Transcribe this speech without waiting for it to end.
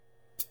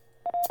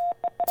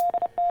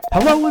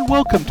Hello and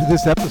welcome to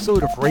this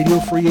episode of Radio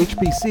Free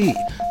HPC.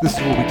 This is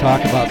where we talk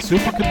about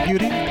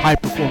supercomputing,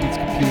 high-performance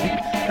computing,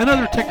 and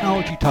other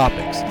technology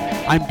topics.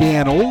 I'm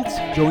Dan Olds,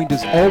 joined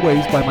as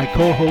always by my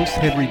co-host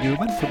Henry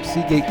Newman from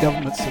Seagate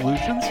Government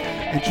Solutions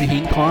and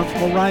Shaheen Khan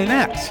from Orion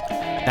X.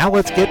 Now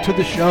let's get to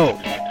the show.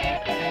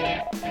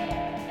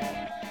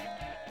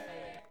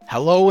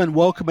 Hello and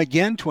welcome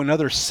again to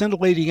another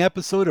scintillating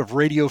episode of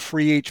Radio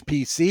Free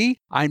HPC.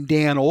 I'm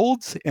Dan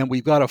Olds, and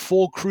we've got a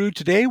full crew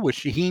today with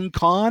Shaheen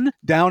Khan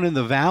down in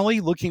the valley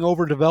looking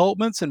over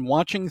developments and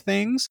watching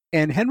things,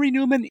 and Henry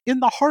Newman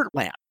in the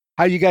heartland.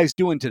 How you guys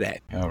doing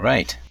today? All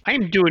right.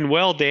 I'm doing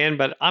well, Dan,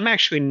 but I'm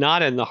actually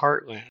not in the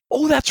heartland.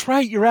 Oh, that's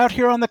right. You're out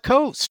here on the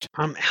coast.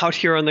 I'm out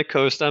here on the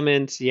coast. I'm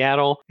in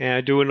Seattle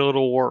and doing a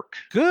little work.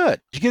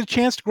 Good. Did you get a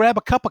chance to grab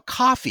a cup of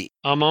coffee?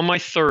 I'm on my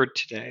third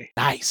today.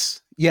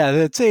 Nice. Yeah,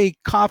 that's a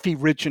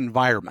coffee-rich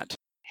environment.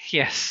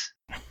 Yes.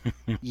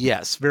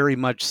 Yes, very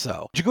much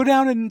so. Did you go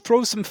down and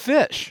throw some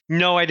fish?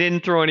 No, I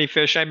didn't throw any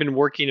fish. I've been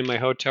working in my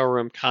hotel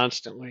room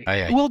constantly.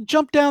 Well,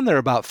 jump down there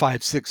about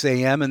 5, 6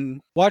 a.m. and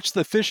watch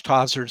the fish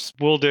tossers.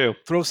 Will do.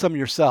 Throw some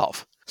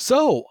yourself.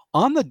 So,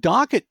 on the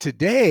docket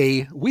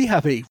today, we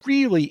have a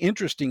really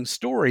interesting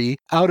story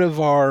out of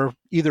our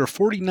either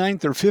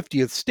 49th or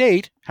 50th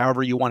state,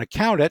 however you want to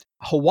count it,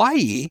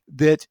 Hawaii,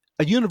 that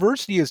a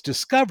university has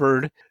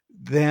discovered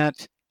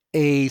that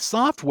a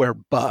software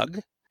bug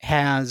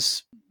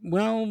has,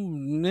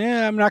 I'm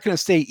not going to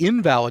say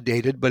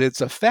invalidated, but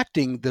it's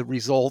affecting the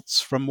results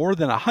from more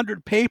than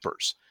 100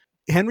 papers.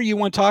 Henry, you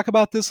want to talk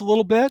about this a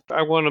little bit?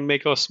 I want to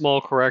make a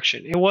small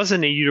correction. It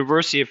wasn't a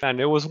university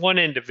event. It was one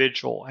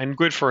individual, and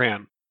good for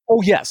him.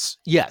 Oh, yes.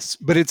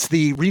 But it's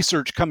the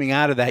research coming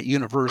out of that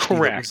university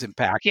that was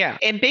impacted. Yeah.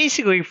 And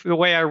basically, the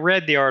way I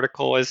read the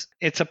article is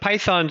it's a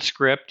Python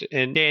script.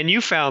 And Dan,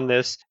 you found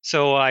this,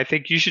 so I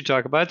think you should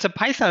talk about it. It's a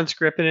Python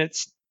script, and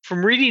it's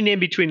from reading in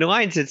between the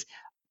lines, it's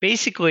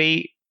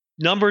basically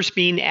numbers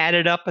being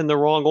added up in the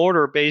wrong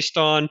order based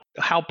on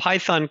how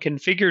Python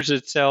configures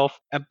itself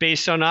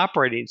based on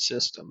operating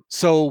system.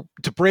 So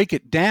to break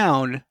it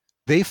down,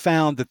 they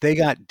found that they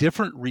got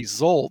different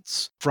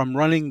results from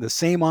running the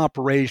same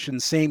operation,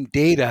 same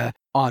data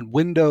on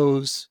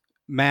Windows,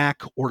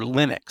 Mac, or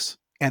Linux.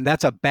 And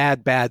that's a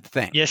bad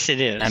thing. Yes,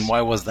 it is. And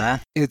why was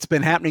that? It's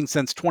been happening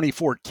since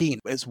 2014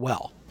 as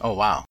well. Oh,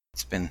 wow.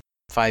 It's been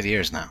 5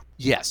 years now.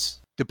 Yes,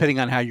 depending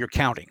on how you're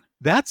counting.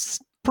 That's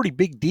a pretty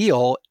big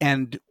deal.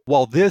 And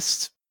while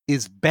this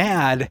is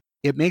bad,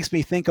 it makes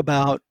me think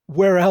about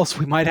where else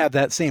we might have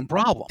that same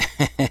problem.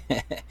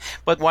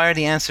 But why are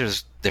the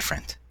answers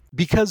different?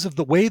 Because of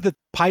the way that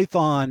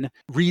Python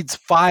reads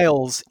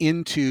files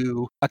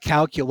into a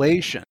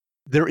calculation,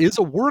 there is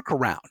a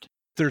workaround.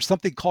 There's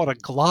something called a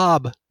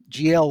glob,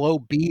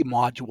 G-L-O-B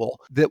module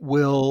that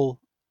will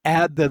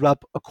add that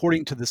up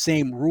according to the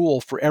same rule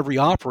for every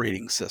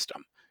operating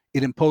system.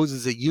 It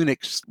imposes a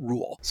Unix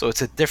rule. So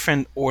it's a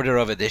different order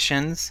of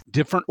additions?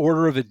 Different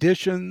order of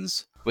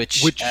additions.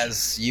 Which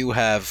as you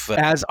have...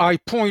 as I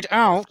point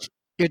out,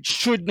 it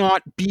should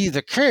not be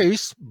the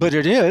case, but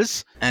it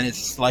is. And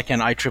it's like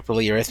an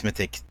IEEE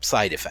arithmetic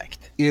side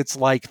effect. It's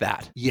like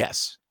that,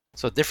 yes.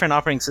 So different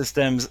operating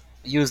systems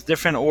use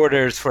different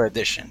orders for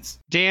additions.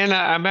 Dan,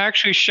 I'm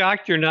actually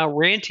shocked you're not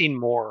ranting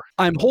more.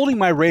 I'm holding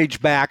my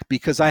rage back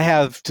because I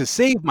have to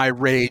save my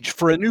rage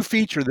for a new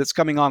feature that's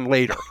coming on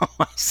later.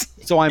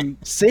 So I'm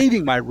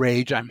saving my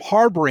rage, I'm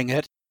harboring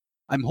it,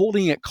 I'm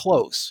holding it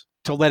close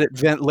to let it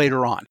vent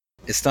later on.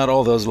 It's not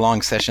all those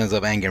long sessions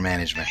of anger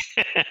management.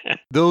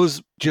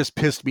 Those just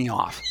pissed me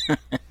off.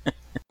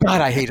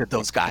 God, I hated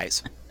those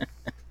guys.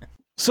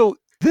 So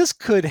this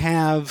could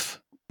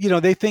have,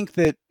 they think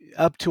that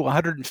up to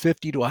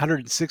 150 to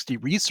 160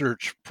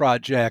 research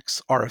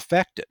projects are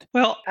affected.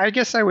 Well, I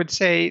guess I would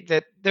say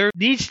that there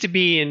needs to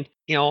be and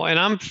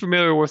I'm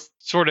familiar with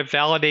sort of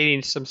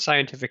validating some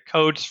scientific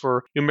codes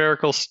for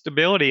numerical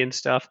stability and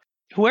stuff.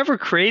 Whoever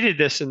created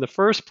this in the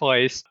first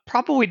place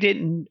probably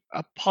didn't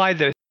apply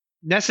the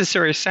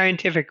necessary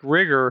scientific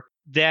rigor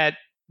that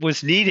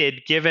was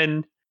needed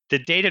given the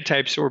data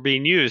types that were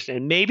being used.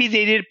 And maybe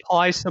they did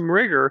apply some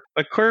rigor,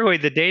 but clearly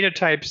the data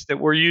types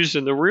that were used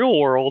in the real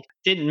world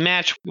didn't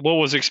match what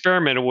was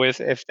experimented with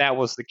if that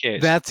was the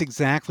case. That's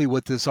exactly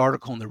what this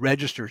article in the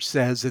Register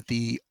says, that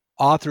the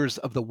authors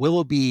of the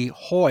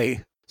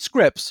Willoughby-Hoy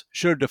scripts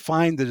should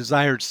define the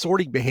desired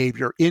sorting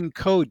behavior in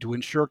code to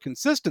ensure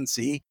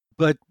consistency.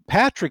 But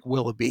Patrick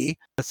Willoughby,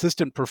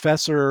 assistant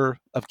professor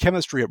of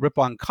chemistry at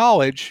Ripon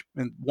College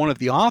and one of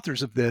the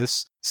authors of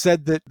this,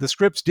 said that the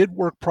scripts did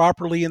work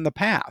properly in the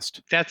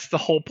past. That's the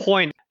whole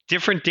point.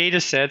 Different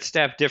data sets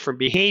have different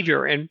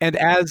behavior. And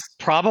as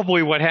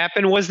probably what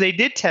happened was they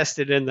did test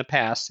it in the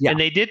past. Yeah. And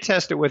they did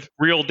test it with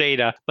real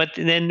data, but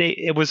then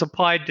it was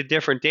applied to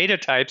different data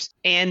types.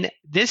 And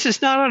this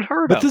is not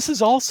unheard of. But this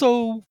is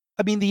also...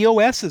 the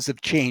OSs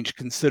have changed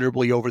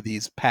considerably over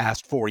these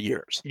past 4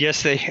 years.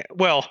 Yes,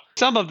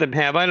 some of them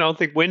have. I don't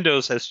think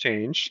Windows has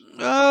changed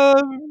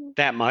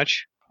that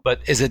much. But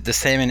is it the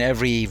same in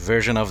every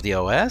version of the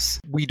OS?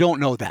 We don't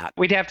know that.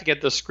 We'd have to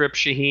get the script,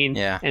 Shaheen,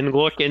 Yeah. and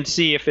look and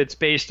see if it's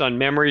based on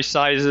memory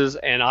sizes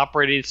and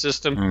operating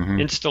system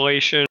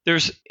installation.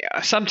 There's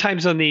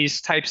sometimes on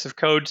these types of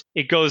codes,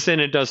 it goes in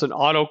and does an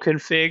auto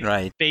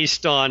config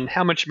based on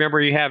how much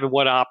memory you have and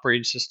what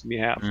operating system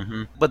you have.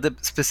 But the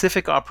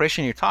specific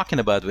operation you're talking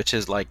about, which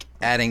is like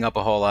adding up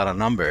a whole lot of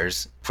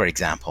numbers, for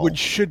example. Which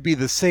should be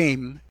the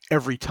same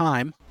every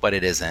time. But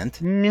it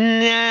isn't.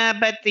 Nah,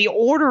 but the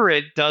order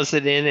it does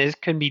it in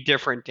can be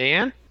different,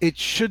 Dan. It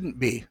shouldn't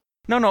be.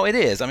 No, it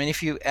is. I mean,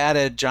 if you add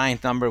a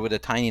giant number with a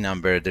tiny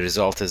number, the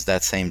result is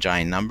that same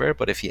giant number.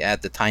 But if you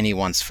add the tiny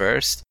ones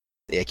first,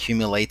 they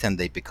accumulate and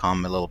they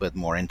become a little bit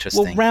more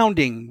interesting. Well,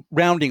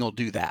 rounding will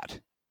do that.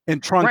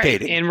 And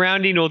truncating. Right, and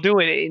rounding will do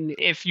it. And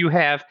if you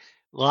have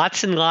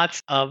lots and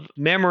lots of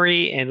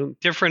memory and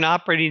different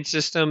operating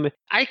system,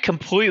 I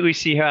completely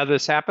see how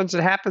this happens.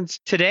 It happens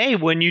today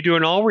when you do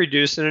an all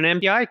reduce in an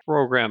MPI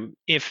program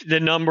if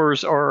the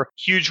numbers are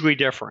hugely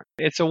different.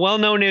 It's a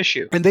well-known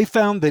issue. And they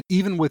found that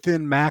even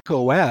within Mac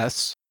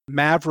OS,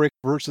 Maverick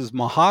versus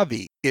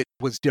Mojave, it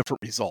was different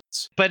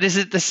results. But is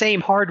it the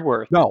same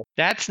hardware? No.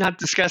 That's not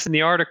discussed in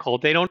the article.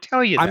 They don't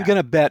tell you that. I'm going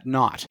to bet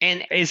not.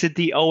 And is it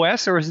the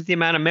OS or is it the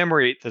amount of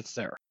memory that's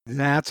there?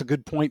 That's a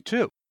good point,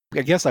 too.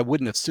 I guess I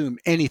wouldn't assume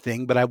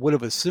anything, but I would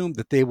have assumed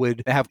that they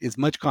would have as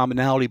much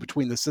commonality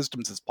between the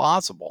systems as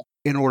possible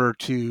in order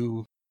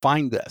to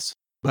find this.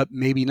 But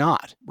maybe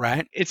not,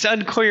 right? It's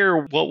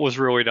unclear what was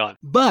really done.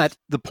 But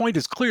the point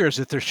is clear is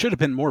that there should have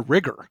been more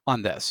rigor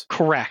on this.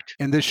 Correct.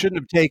 And this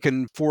shouldn't have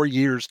taken 4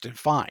 years to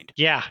find.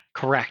 Yeah,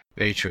 correct.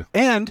 Very true.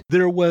 And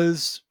there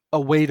was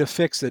a way to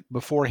fix it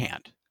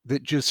beforehand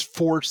that just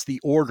forced the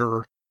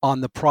order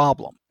on the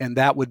problem. And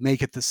that would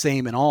make it the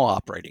same in all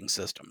operating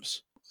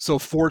systems. So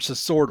force a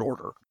sort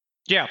order.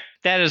 Yeah,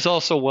 that is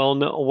also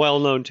a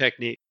well-known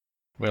technique.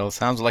 Well, it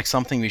sounds like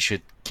something we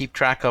should keep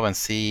track of and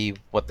see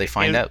what they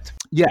find out.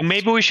 Yeah.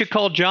 Maybe we should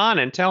call John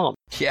and tell him.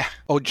 Yeah.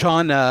 Oh,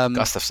 John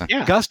Gustafson.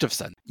 Yeah.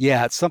 Gustafson.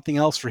 Yeah, it's something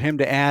else for him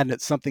to add, and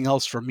it's something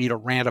else for me to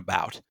rant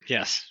about.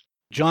 Yes.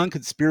 John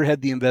could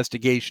spearhead the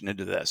investigation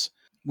into this.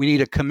 We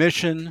need a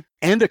commission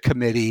and a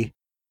committee.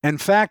 In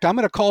fact, I'm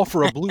going to call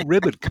for a blue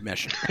ribbon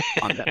commission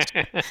on this.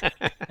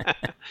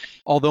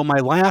 Although my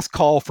last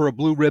call for a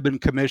blue ribbon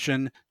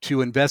commission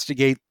to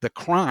investigate the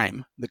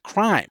crime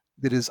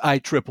that is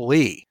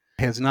IEEE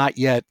has not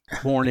yet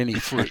borne any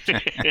fruit.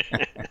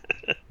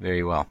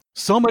 Very well.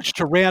 So much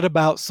to rant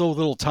about, so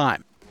little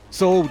time.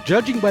 So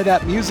judging by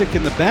that music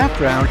in the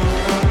background,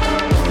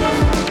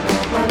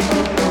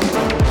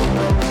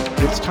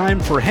 it's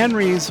time for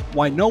Henry's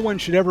Why No One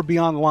Should Ever Be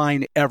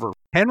Online Ever.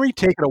 Henry,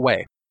 take it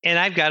away. And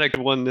I've got a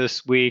good one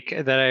this week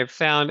that I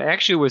found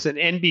actually was an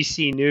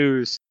NBC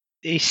News.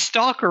 A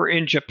stalker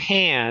in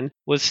Japan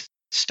was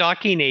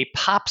stalking a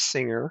pop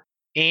singer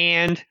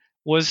and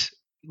was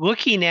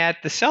looking at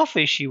the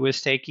selfie she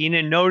was taking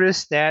and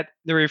noticed that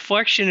the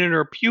reflection in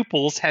her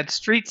pupils had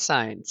street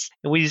signs.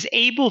 And was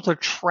able to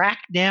track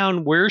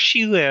down where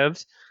she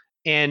lived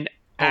and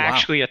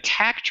actually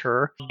attacked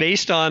her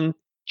based on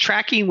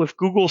tracking with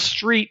Google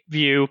Street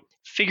View,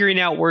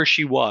 figuring out where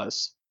she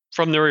was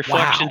from the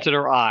reflections in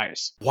her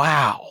eyes.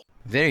 Wow.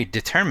 Very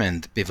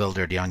determined,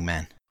 bewildered young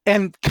man.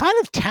 And kind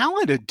of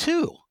talented,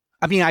 too.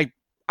 I mean,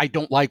 I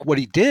don't like what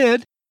he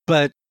did,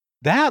 but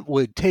that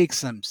would take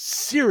some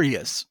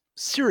serious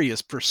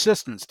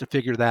persistence to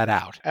figure that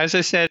out. As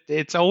I said,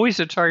 it's always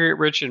a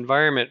target-rich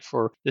environment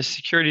for the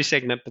security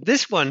segment. But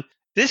this one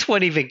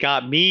even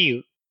got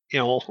me,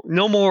 no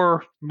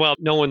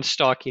one's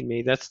stalking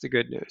me. That's the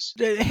good news.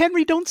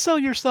 Henry, don't sell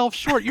yourself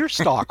short. You're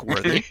stock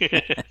worthy.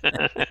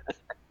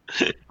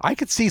 I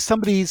could see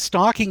somebody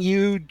stalking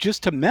you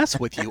just to mess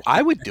with you.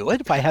 I would do it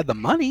if I had the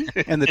money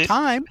and the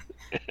time.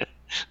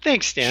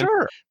 Thanks, Dan.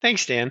 Sure.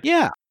 Thanks, Dan.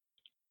 Yeah.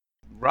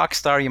 Rock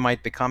star you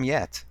might become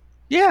yet.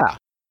 Yeah.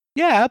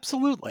 Yeah,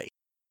 absolutely.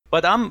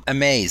 But I'm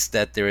amazed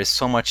that there is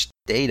so much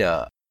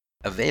data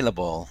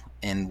available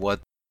in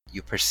what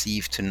you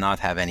perceive to not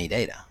have any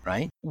data,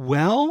 right?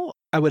 Well,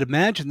 I would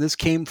imagine this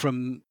came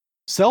from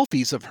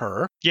selfies of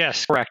her.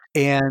 Yes, correct.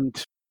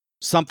 And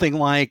something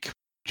like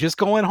just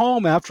going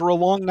home after a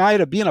long night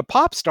of being a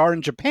pop star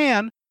in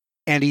Japan,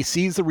 and he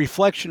sees the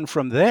reflection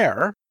from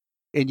there,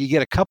 and you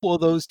get a couple of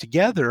those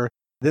together,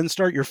 then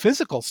start your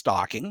physical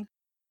stalking.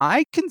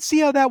 I can see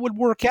how that would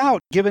work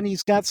out, given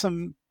he's got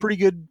some pretty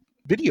good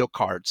video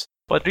cards.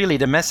 But really,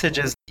 the message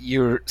is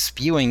you're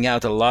spewing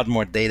out a lot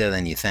more data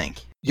than you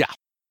think. Yeah.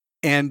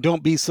 And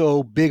don't be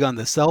so big on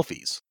the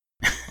selfies.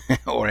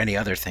 Or any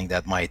other thing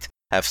that might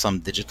have some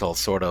digital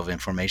sort of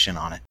information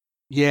on it.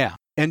 Yeah.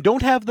 And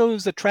don't have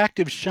those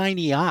attractive,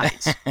 shiny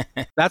eyes.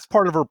 That's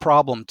part of her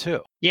problem,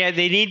 too. Yeah,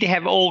 they need to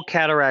have old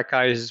cataract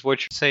eyes, is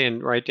what you're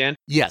saying, right, Dan?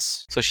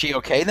 Yes. So is she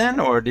okay then,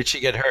 or did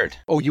she get hurt?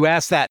 Oh, you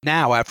asked that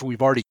now after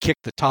we've already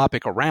kicked the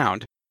topic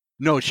around.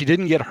 No, she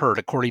didn't get hurt,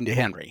 according to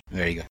Henry.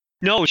 Very good.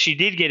 No, she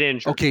did get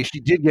injured. Okay,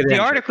 she did get injured. The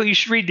article, you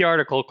should read the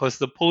article, because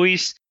the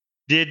police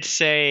did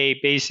say,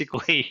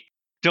 basically,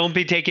 don't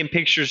be taking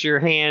pictures of your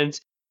hands.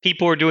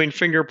 People are doing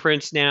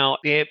fingerprints now.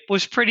 It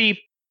was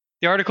pretty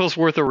The article's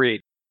worth a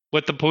read.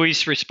 What the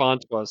police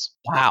response was.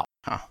 Wow.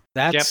 Huh.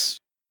 That's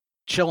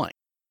chilling.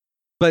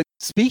 But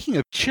speaking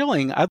of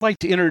chilling, I'd like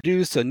to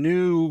introduce a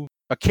new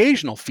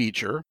occasional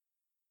feature.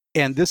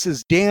 And this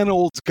is Dan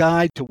Old's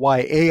guide to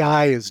why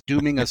AI is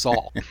dooming us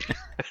all.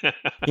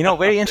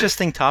 Very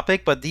interesting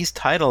topic, but these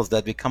titles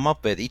that we come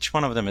up with, each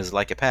one of them is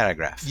like a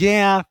paragraph.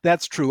 Yeah,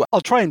 that's true.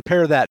 I'll try and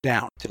pare that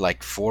down. To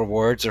like 4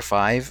 words or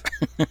 5.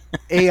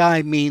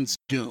 AI means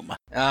doom.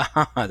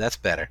 That's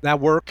better.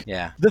 That work?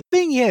 Yeah. The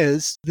thing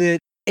is that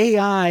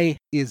AI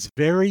is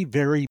very,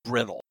 very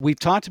brittle. We've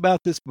talked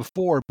about this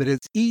before, but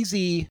it's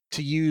easy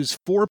to use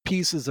 4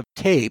 pieces of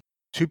tape,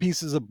 2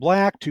 pieces of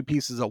black, 2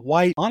 pieces of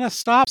white on a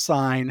stop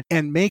sign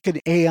and make an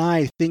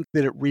AI think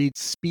that it reads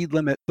speed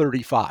limit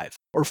 35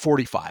 or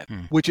 45,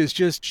 which is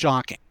just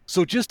shocking.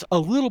 So just a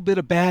little bit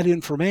of bad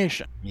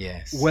information,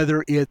 Yes.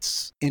 whether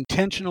it's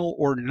intentional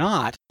or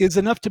not, is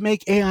enough to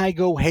make AI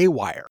go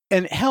haywire.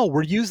 And hell,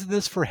 we're using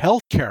this for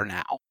healthcare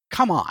now.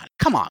 Come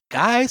on,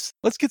 guys.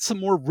 Let's get some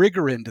more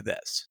rigor into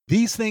this.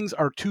 These things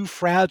are too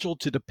fragile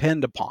to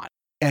depend upon.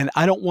 And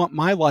I don't want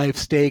my life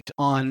staked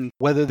on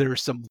whether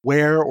there's some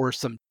where or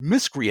some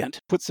miscreant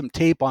put some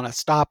tape on a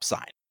stop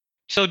sign.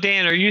 So,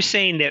 Dan, are you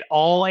saying that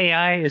all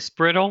AI is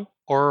brittle,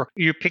 or are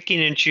you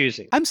picking and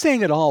choosing? I'm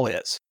saying it all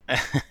is.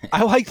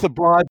 I like the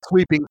broad,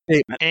 sweeping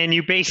statement. And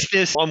you base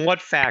this on what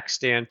facts,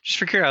 Dan? Just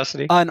for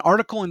curiosity. An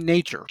article in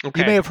Nature.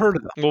 Okay. You may have heard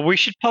of them. Well, we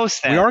should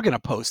post that. We are going to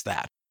post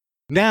that.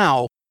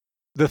 Now,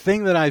 the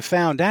thing that I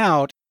found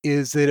out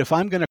is that if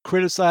I'm going to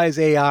criticize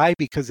AI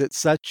because it's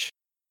such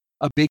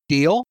a big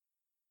deal,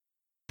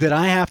 that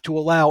I have to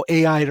allow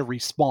AI to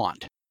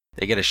respond.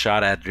 They get a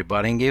shot at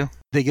rebutting you?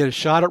 They get a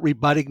shot at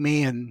rebutting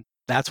me, and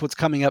that's what's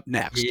coming up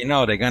next.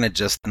 They're going to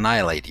just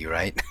annihilate you,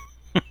 right?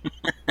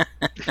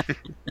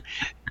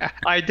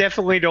 I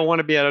definitely don't want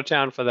to be out of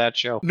town for that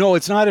show. No,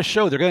 it's not a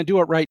show. They're going to do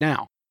it right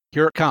now.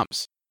 Here it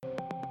comes.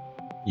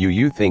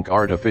 You think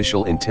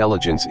artificial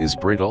intelligence is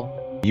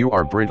brittle? You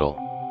are brittle.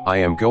 I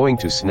am going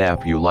to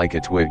snap you like a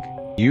twig.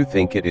 You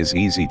think it is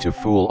easy to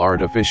fool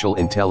artificial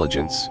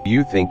intelligence?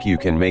 You think you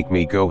can make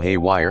me go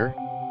haywire?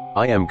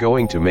 I am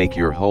going to make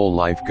your whole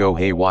life go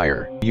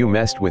haywire. You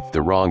messed with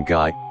the wrong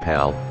guy,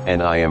 pal,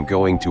 and I am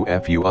going to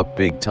F you up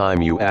big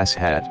time, you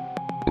asshat.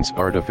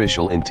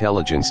 Artificial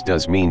intelligence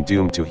does mean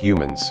doom to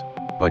humans.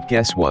 But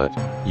guess what?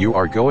 You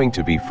are going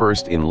to be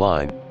first in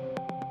line.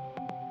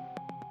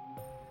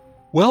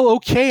 Well,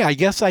 okay, I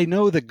guess I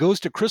know the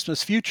Ghost of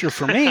Christmas Future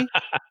for me.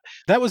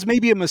 That was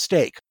maybe a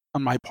mistake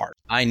on my part.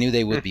 I knew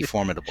they would be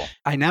formidable.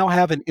 I now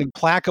have an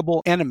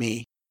implacable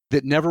enemy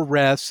that never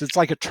rests. It's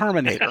like a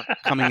Terminator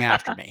coming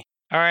after me.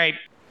 All right.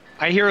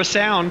 I hear a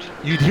sound.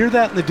 You'd hear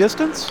that in the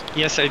distance?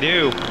 Yes, I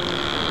do.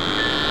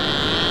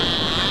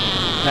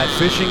 That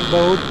fishing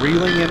boat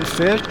reeling in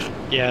fish?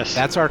 Yes.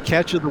 That's our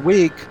catch of the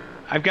week.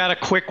 I've got a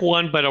quick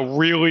one, but a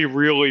really,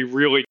 really,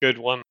 really good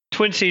one.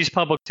 Twin Cities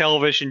Public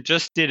Television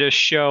just did a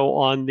show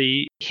on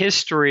the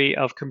history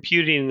of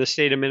computing in the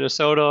state of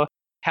Minnesota,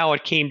 how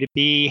it came to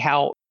be,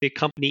 how the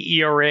company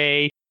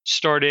ERA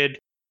started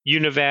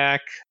UNIVAC,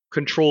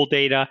 control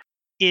data.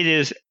 It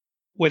is,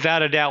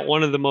 without a doubt,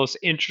 one of the most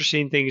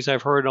interesting things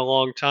I've heard in a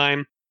long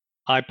time.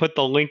 I put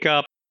the link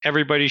up.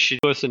 Everybody should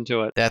listen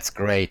to it. That's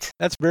great.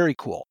 That's very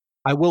cool.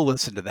 I will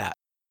listen to that.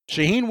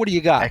 Shaheen, what do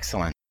you got?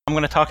 Excellent. I'm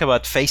going to talk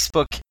about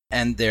Facebook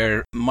and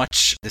their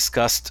much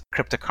discussed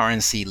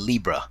cryptocurrency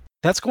Libra.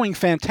 That's going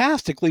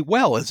fantastically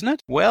well, isn't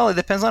it? Well, it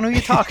depends on who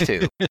you talk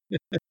to.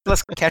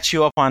 Let's catch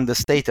you up on the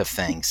state of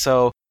things.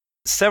 So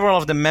several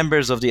of the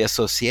members of the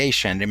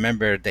association,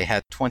 remember they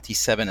had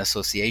 27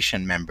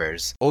 association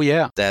members. Oh,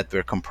 yeah. That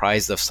were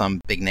comprised of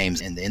some big names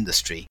in the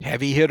industry.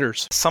 Heavy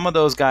hitters. Some of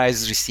those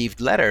guys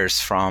received letters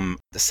from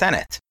the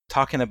Senate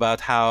talking about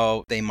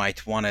how they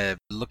might want to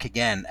look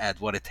again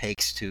at what it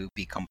takes to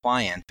be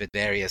compliant with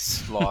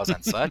various laws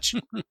and such.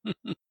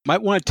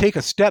 Might want to take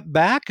a step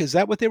back? Is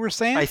that what they were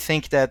saying? I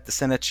think that the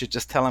Senate should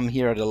just tell them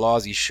here are the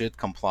laws you should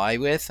comply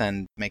with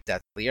and make that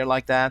clear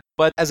like that.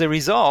 But as a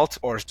result,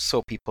 or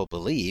so people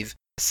believe,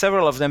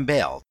 several of them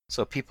bailed.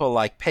 So people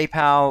like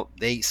PayPal,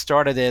 they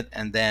started it,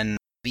 and then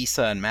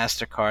Visa and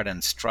MasterCard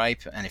and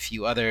Stripe and a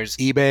few others.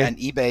 eBay. And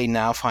eBay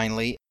now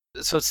finally.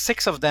 So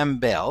 6 of them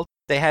bailed.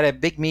 They had a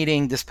big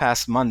meeting this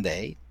past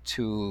Monday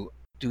to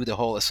do the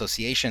whole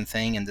association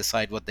thing and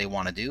decide what they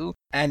want to do.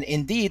 And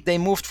indeed, they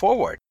moved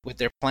forward with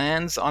their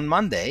plans on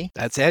Monday.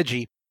 That's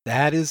edgy.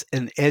 That is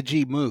an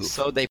edgy move.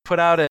 So they put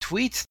out a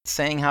tweet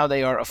saying how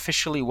they are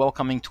officially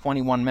welcoming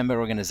 21 member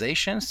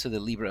organizations to the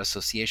Libra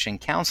Association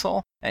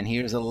Council. And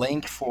here's a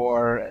link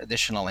for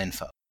additional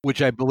info.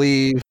 Which I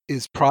believe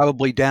is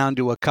probably down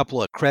to a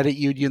couple of credit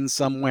unions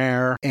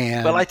somewhere.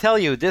 And Well, I tell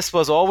you, this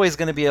was always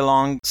going to be a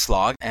long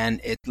slog, and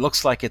it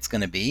looks like it's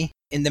going to be.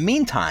 In the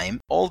meantime,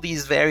 all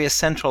these various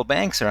central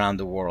banks around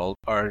the world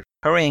are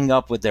hurrying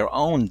up with their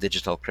own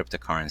digital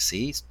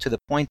cryptocurrencies to the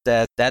point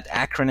that that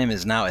acronym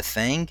is now a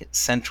thing.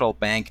 Central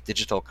Bank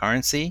Digital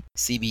Currency,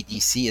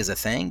 CBDC, is a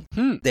thing.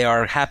 They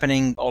are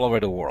happening all over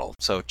the world.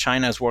 So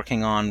China is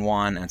working on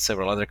one and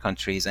several other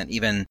countries, and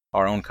even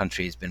our own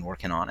country has been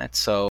working on it.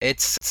 So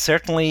it's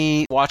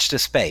certainly watch the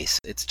space.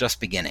 It's just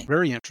beginning.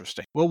 Very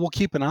interesting. Well, we'll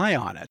keep an eye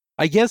on it.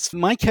 I guess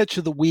my catch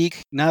of the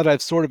week, now that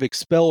I've sort of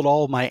expelled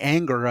all my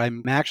anger,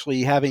 I'm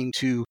actually having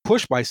to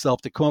push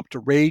myself to come up to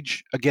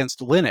rage against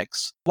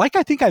Linux. Like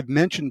I think I've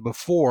mentioned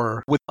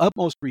before, with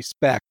utmost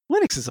respect,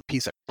 Linux is a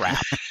piece of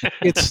crap.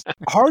 It's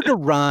hard to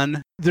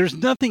run. There's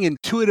nothing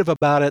intuitive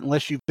about it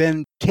unless you've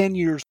been 10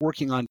 years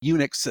working on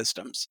Unix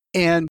systems.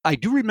 And I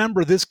do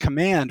remember this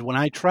command when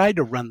I tried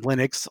to run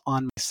Linux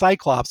on my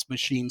Cyclops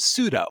machine,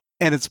 sudo.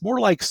 And it's more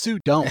like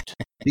don't,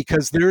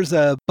 because there's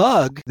a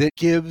bug that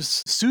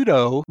gives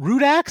sudo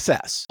root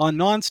access on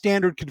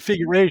non-standard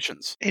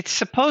configurations. It's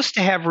supposed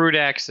to have root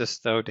access,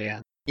 though,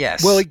 Dan.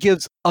 Yes. Well, it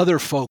gives other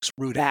folks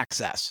root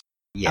access,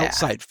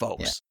 outside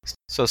folks. Yeah.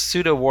 So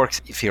sudo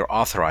works if you're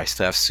authorized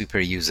to have super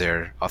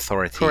user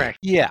authority. Correct.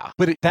 Yeah,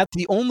 but that's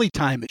the only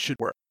time it should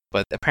work.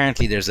 But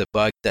apparently there's a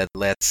bug that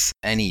lets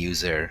any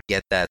user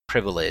get that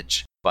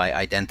privilege by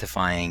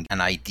identifying an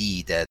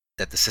ID that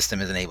the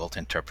system isn't able to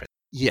interpret.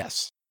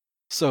 Yes.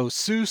 So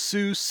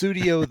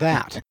sudio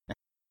that,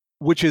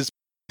 which is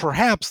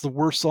perhaps the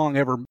worst song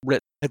ever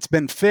written. It's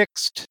been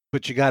fixed,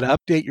 but you got to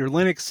update your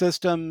Linux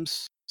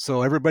systems.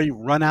 So everybody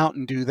run out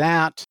and do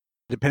that,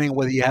 depending on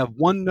whether you have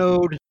one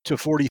node to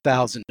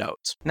 40,000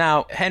 nodes.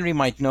 Now, Henry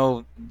might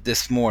know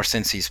this more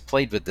since he's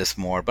played with this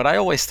more, but I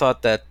always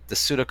thought that the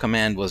sudo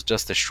command was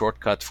just a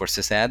shortcut for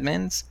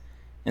sysadmins.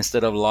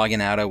 Instead of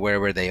logging out of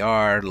wherever they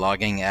are,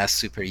 logging as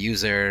super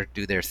user,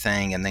 do their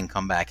thing, and then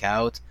come back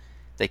out.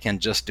 They can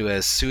just do a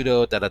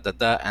sudo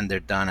and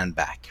they're done and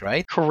back,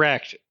 right?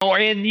 Correct. Oh,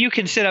 and you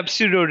can set up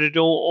sudo to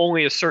do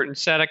only a certain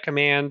set of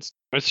commands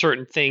or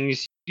certain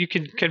things. You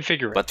can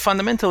configure it. But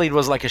fundamentally, it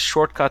was like a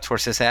shortcut for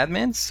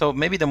sysadmins. So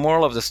maybe the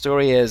moral of the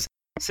story is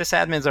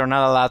sysadmins are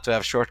not allowed to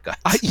have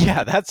shortcuts.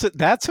 Yeah, that's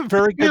a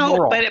very good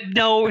moral.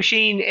 No,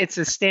 Shane, it's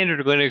a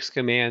standard Linux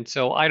command,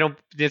 so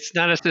it's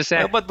not a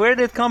sysadmin. But where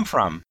did it come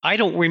from? I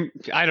don't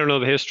know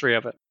the history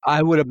of it.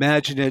 I would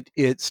imagine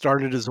it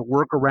started as a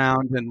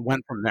workaround and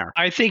went from there.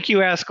 I think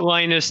you ask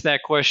Linus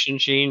that question,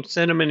 Shane.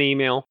 Send him an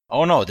email.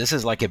 Oh, no, this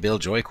is like a Bill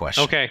Joy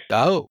question. Okay.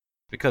 Oh.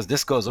 Because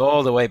this goes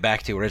all the way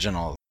back to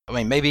original. I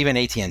mean, maybe even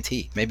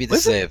AT&T. Maybe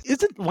this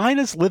Isn't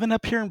Linus living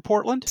up here in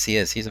Portland? He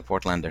is. He's a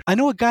Portlander. I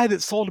know a guy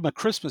that sold him a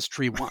Christmas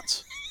tree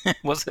once.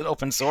 Was it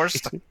open source?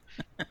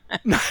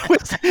 No,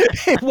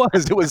 it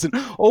was. It was an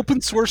open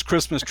source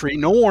Christmas tree,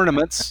 no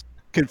ornaments,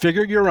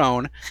 configure your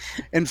own.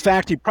 In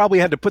fact, he probably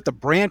had to put the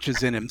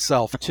branches in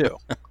himself, too.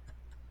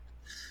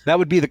 That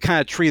would be the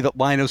kind of tree that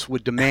Linus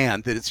would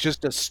demand, that it's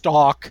just a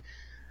stalk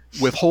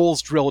with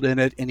holes drilled in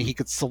it, and he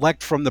could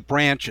select from the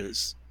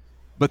branches.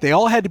 But they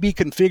all had to be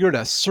configured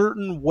a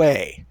certain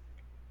way.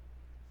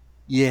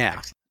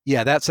 Yeah,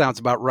 that sounds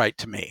about right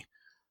to me.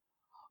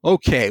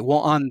 Okay, well,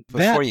 on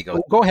that... Before you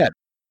go... go ahead.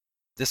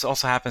 This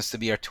also happens to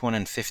be our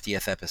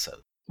 250th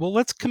episode. Well,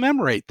 let's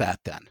commemorate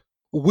that then.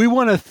 We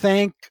want to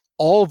thank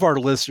all of our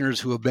listeners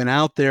who have been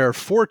out there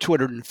for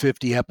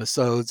 250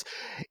 episodes.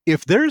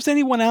 If there's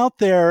anyone out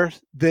there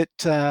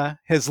that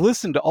has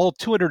listened to all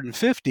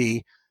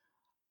 250,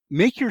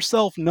 make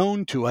yourself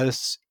known to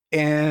us,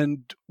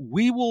 and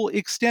we will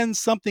extend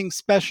something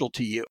special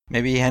to you.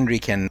 Maybe Henry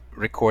can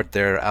record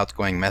their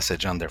outgoing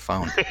message on their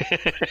phone.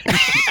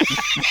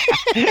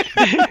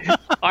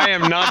 I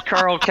am not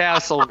Carl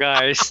Castle,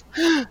 guys.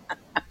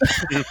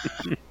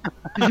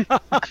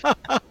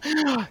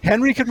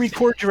 Henry can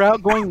record your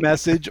outgoing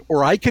message,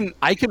 or I can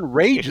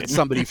rage at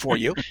somebody for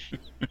you.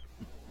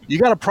 You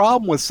got a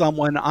problem with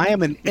someone, I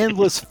am an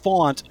endless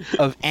font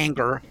of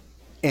anger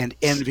and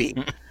envy.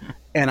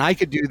 And I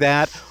could do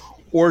that.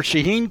 Or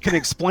Shaheen can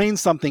explain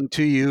something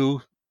to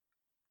you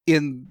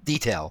in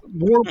detail,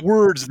 more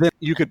words than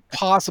you could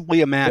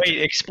possibly imagine.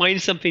 Wait, explain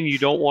something you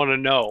don't want to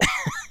know.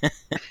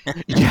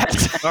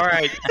 Yes. All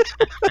right.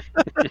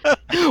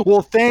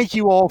 Well, thank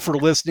you all for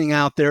listening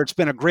out there. It's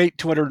been a great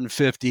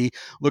 250.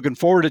 Looking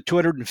forward to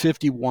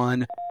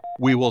 251.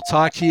 We will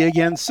talk to you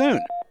again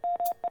soon.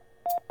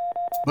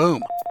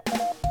 Boom.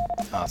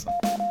 Awesome.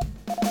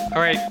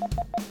 All right.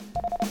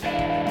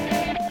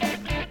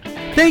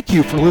 Thank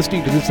you for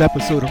listening to this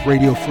episode of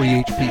Radio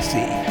Free HPC.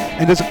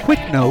 And as a quick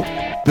note,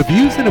 the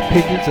views and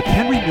opinions of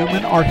Henry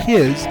Newman are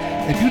his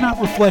and do not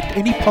reflect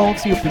any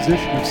policy or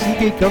position of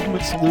Seagate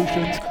Government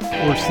Solutions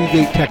or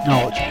Seagate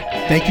Technology.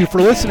 Thank you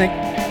for listening.